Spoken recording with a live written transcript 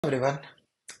Everyone,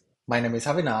 my name is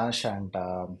Avinash and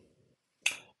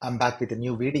I'm back with a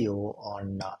new video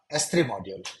on S3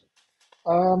 module.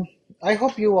 Um, I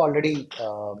hope you already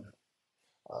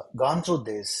gone through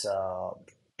this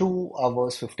 2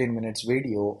 hours 15 minutes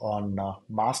video on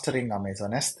mastering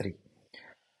Amazon S3.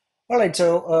 Alright,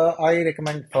 so I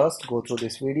recommend first go through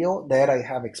this video. There I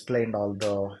have explained all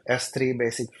the S3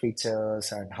 basic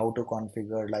features and how to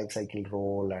configure lifecycle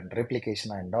role and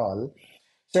replication and all.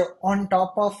 So on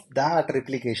top of that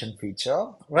replication feature,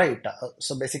 right?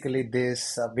 So basically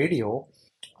this video,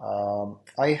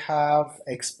 I have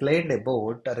explained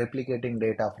about replicating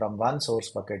data from one source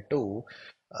bucket to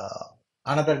uh,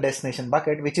 another destination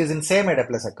bucket, which is in same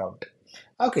AWS account.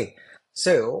 Okay,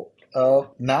 so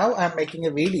now I'm making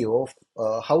a video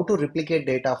of how to replicate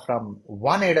data from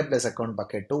one AWS account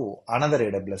bucket to another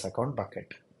AWS account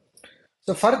bucket.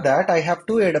 So for that, I have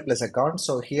two AWS accounts.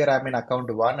 So here I'm in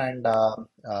account one, and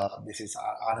this is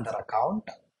another account,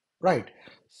 right?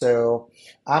 So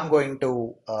I'm going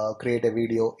to create a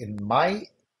video in my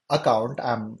account.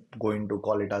 I'm going to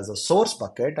call it as a source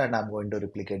bucket, and I'm going to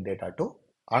replicate data to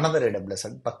another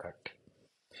AWS bucket.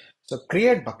 So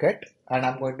create bucket, and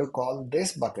I'm going to call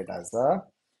this bucket as the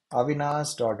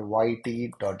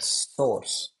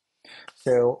avinash.yt.source.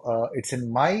 So it's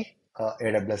in my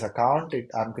AWS account.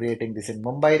 I'm creating this in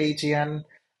Mumbai region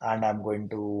and I'm going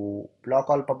to block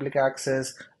all public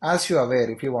access. As you are aware,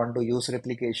 if you want to use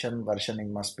replication,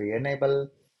 versioning must be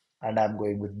enabled. And I'm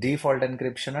going with default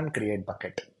encryption and create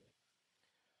bucket.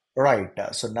 Right.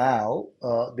 So now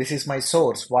this is my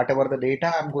source. Whatever the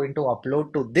data I'm going to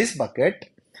upload to this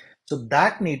bucket, so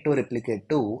that need to replicate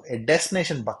to a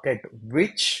destination bucket,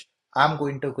 which I'm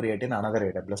going to create in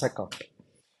another AWS account.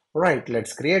 Right,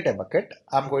 let's create a bucket.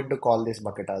 I'm going to call this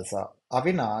bucket as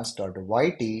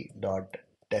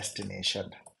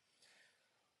avinash.yt.destination.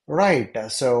 Right,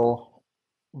 so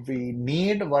we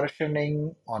need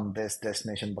versioning on this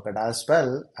destination bucket as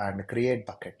well and create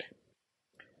bucket.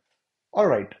 All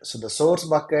right, so the source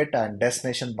bucket and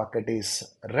destination bucket is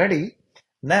ready.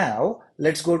 Now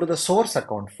let's go to the source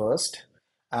account first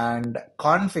and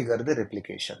configure the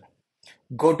replication.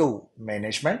 Go to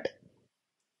management,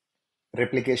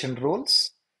 replication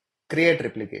rules, create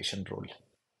replication rule.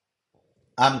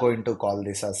 I'm going to call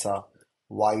this as a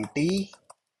YT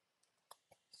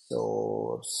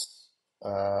source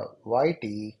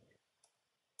YT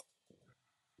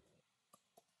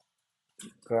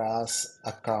grass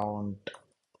account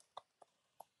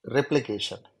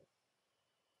replication.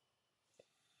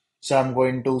 So I'm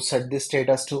going to set this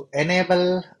status to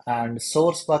enable and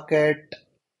source bucket.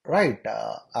 Right,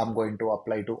 I'm going to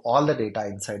apply to all the data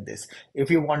inside this. If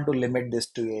you want to limit this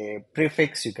to a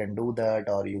prefix, you can do that,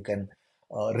 or you can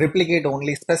replicate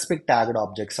only specific tagged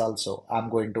objects also.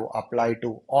 I'm going to apply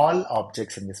to all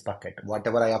objects in this bucket.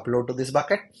 Whatever I upload to this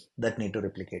bucket, that need to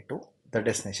replicate to the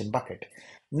destination bucket.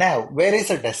 Now, where is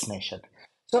the destination?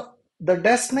 So the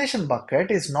destination bucket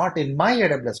is not in my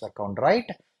AWS account, right?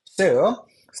 So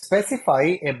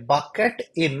specify a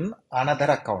bucket in another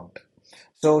account.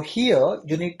 So here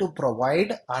you need to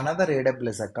provide another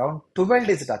AWS account,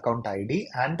 12-digit account ID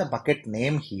and the bucket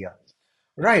name here.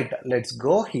 Right, let's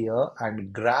go here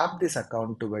and grab this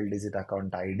account 12-digit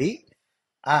account ID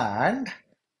and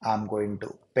I'm going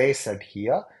to paste it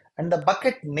here. And the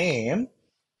bucket name,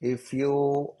 if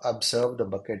you observe the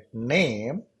bucket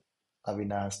name,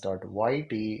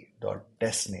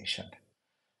 avinash.yt.destination.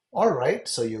 All right,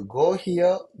 so you go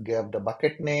here, give the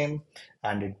bucket name,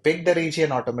 and it pick the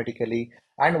region automatically.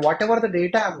 And whatever the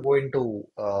data I'm going to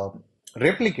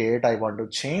replicate, I want to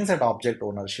change that object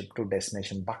ownership to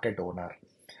destination bucket owner.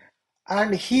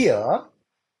 And here,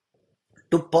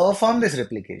 to perform this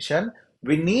replication,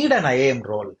 we need an IAM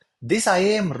role. This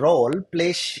IAM role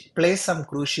plays some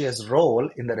crucial role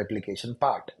in the replication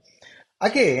part.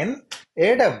 Again,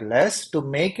 AWS, to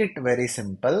make it very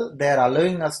simple, they are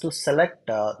allowing us to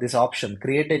select this option,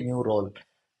 create a new role.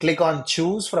 Click on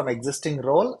choose from existing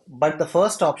role, but the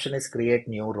first option is create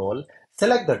new role.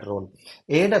 Select that role.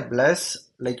 AWS,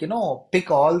 pick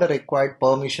all the required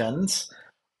permissions,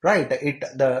 right?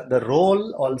 The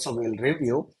role also will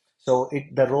review. So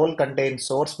the role contains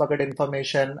source bucket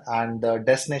information and the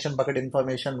destination bucket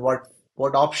information, what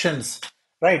options,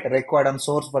 right, required on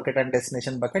source bucket and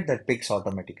destination bucket, that picks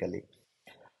automatically.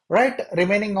 Right,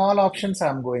 remaining all options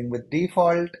I'm going with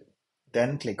default,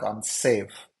 then click on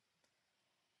save.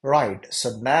 Right,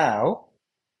 so now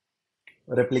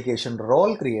replication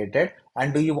role created.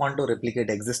 And do you want to replicate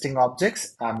existing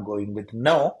objects? I'm going with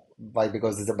no. Why?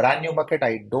 Because it's a brand new bucket.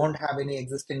 I don't have any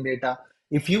existing data.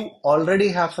 If you already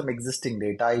have some existing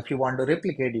data, if you want to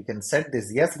replicate, you can set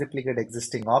this yes, replicate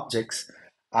existing objects.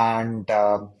 and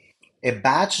a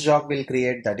batch job will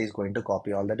create that is going to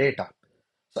copy all the data.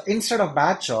 So instead of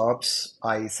batch jobs,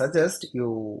 I suggest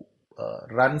you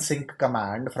run sync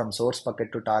command from source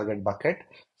bucket to target bucket.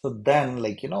 So then,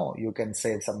 you can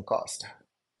save some cost.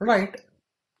 Right.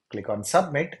 Click on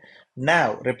submit.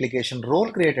 Now, replication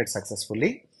role created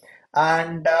successfully.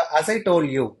 And as I told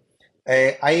you,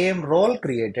 a IAM role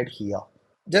created here.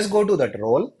 Just go to that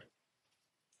role,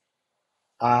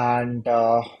 and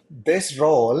this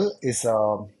role is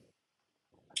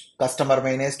customer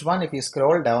managed one. If you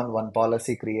scroll down, one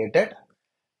policy created,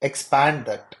 expand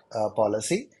that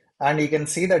policy, and you can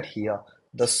see that here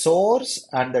the source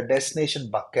and the destination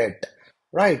bucket,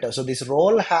 right? So this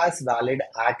role has valid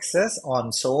access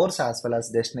on source as well as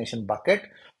destination bucket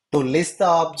to list the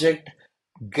object,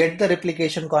 get the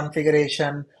replication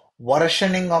configuration,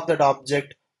 versioning of that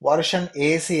object, version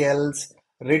ACLs,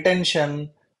 retention,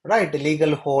 right?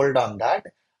 Legal hold on that.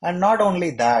 And not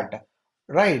only that,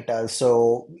 right?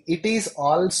 So it is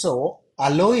also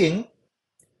allowing,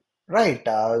 right.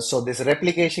 So this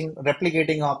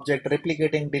replicating object,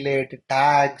 replicating delete,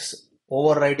 tags,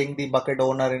 overriding the bucket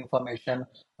owner information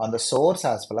on the source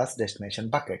as well as destination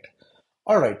bucket.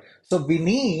 All right. So we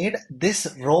need this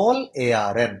role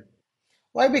ARN.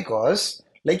 Why? Because,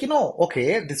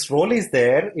 okay, this role is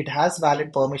there. It has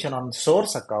valid permission on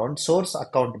source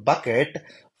account bucket.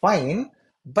 Fine.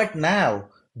 But now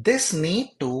this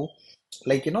need to,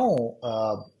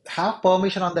 have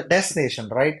permission on the destination,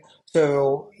 right?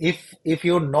 So if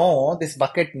you know this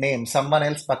bucket name, someone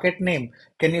else bucket name,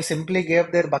 can you simply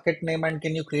give their bucket name and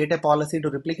can you create a policy to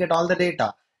replicate all the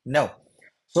data? No.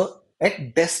 So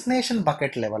at destination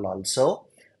bucket level also,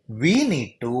 we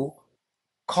need to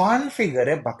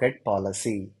configure a bucket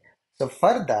policy. So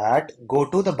for that, go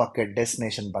to the bucket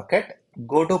destination bucket,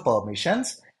 go to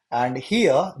permissions, and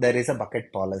here there is a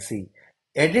bucket policy.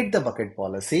 Edit the bucket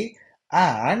policy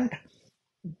and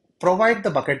provide the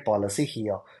bucket policy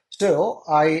here. So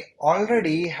I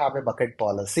already have a bucket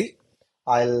policy.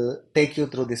 I'll take you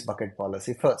through this bucket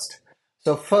policy first.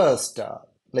 So first,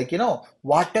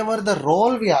 whatever the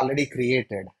role we already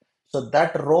created, so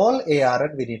that role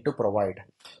ARN we need to provide.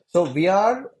 So we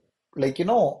are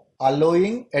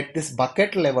allowing at this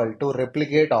bucket level to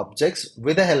replicate objects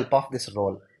with the help of this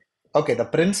role. Okay, the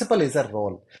principle is a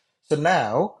role. So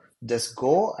now just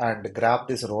go and grab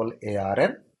this role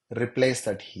ARN, replace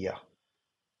that here.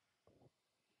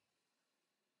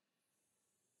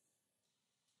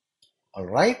 All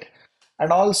right.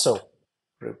 And also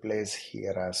replace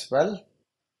here as well.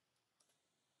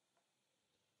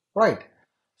 Right.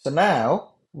 So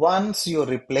now, once you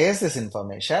replace this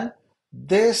information,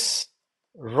 this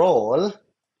role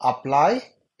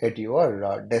apply at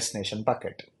your destination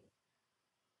bucket.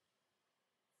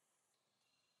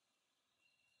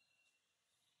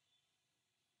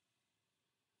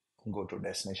 Go to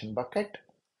destination bucket,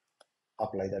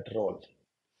 apply that role.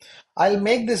 I'll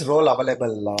make this role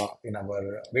available in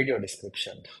our video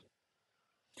description.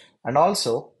 And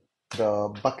also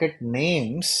the bucket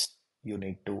names you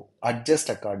need to adjust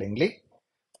accordingly.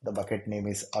 The bucket name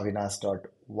is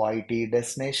avinash.yt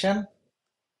destination.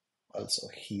 Also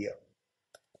here,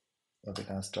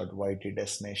 avinash.yt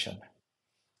destination.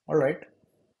 All right,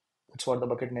 that's what the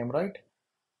bucket name, right?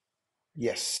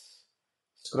 Yes.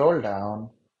 Scroll down,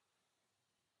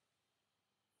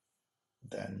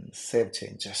 then save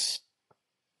changes.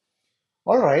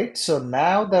 All right, so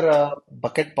now there are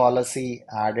bucket policy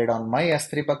added on my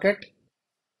S3 bucket.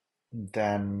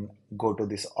 Then go to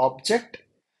this object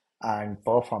and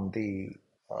perform the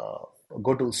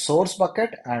go to source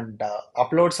bucket and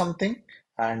upload something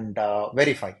and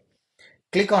verify.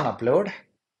 Click on upload,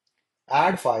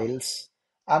 add files.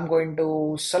 I'm going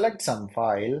to select some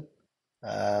file.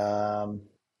 Um,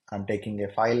 I'm taking a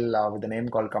file with a name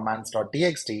called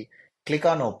commands.txt. Click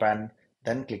on open,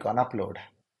 then click on upload.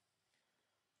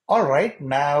 All right,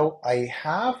 now I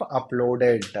have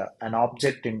uploaded an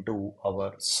object into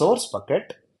our source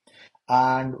bucket.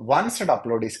 And once that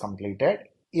upload is completed,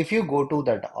 if you go to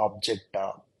that object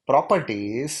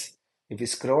properties, if you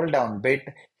scroll down a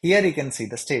bit, here you can see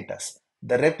the status.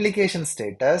 The replication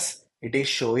status, it is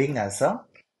showing as a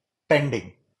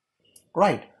pending,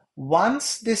 right?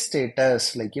 Once this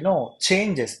status,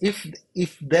 changes,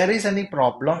 if there is any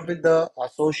problem with the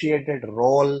associated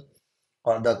role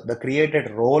or the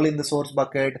created role in the source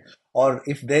bucket, or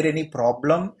if there any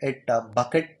problem at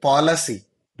bucket policy,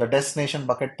 the destination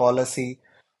bucket policy,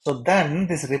 so then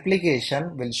this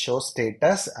replication will show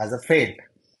status as a failed.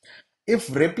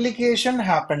 If replication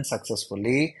happens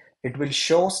successfully, it will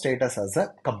show status as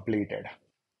a completed.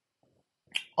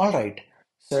 All right.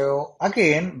 So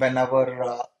again,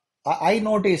 whenever I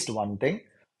noticed one thing,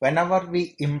 whenever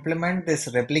we implement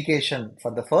this replication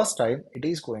for the first time, it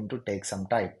is going to take some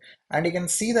time. And you can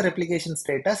see the replication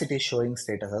status, it is showing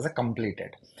status as a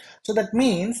completed. So that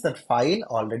means that file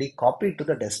already copied to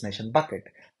the destination bucket.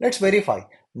 Let's verify.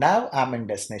 Now I'm in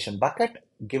destination bucket,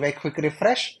 give a quick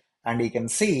refresh, and you can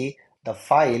see the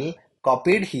file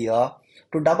copied here.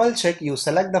 To double check, you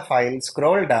select the file,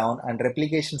 scroll down, and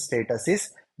replication status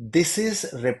is this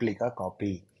is replica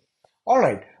copy. All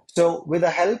right. So with the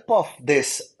help of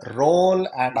this role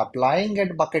and applying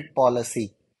it bucket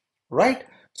policy, right?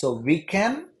 So we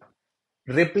can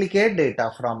replicate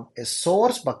data from a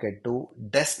source bucket to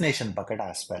destination bucket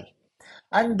as well.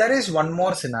 And there is one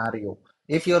more scenario.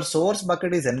 If your source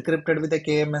bucket is encrypted with a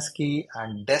KMS key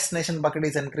and destination bucket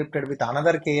is encrypted with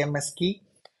another KMS key,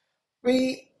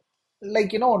 we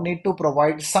need to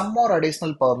provide some more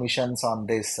additional permissions on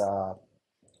this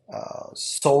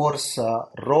source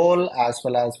role, as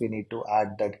well as we need to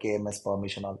add that KMS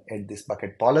permission on at this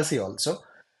bucket policy also.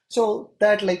 So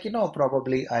that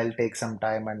probably I'll take some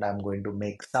time and I'm going to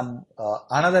make some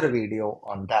another video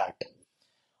on that.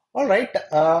 All right.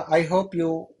 I hope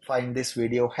you find this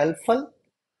video helpful.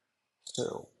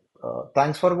 So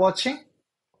thanks for watching.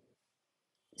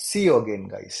 See you again,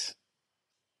 guys.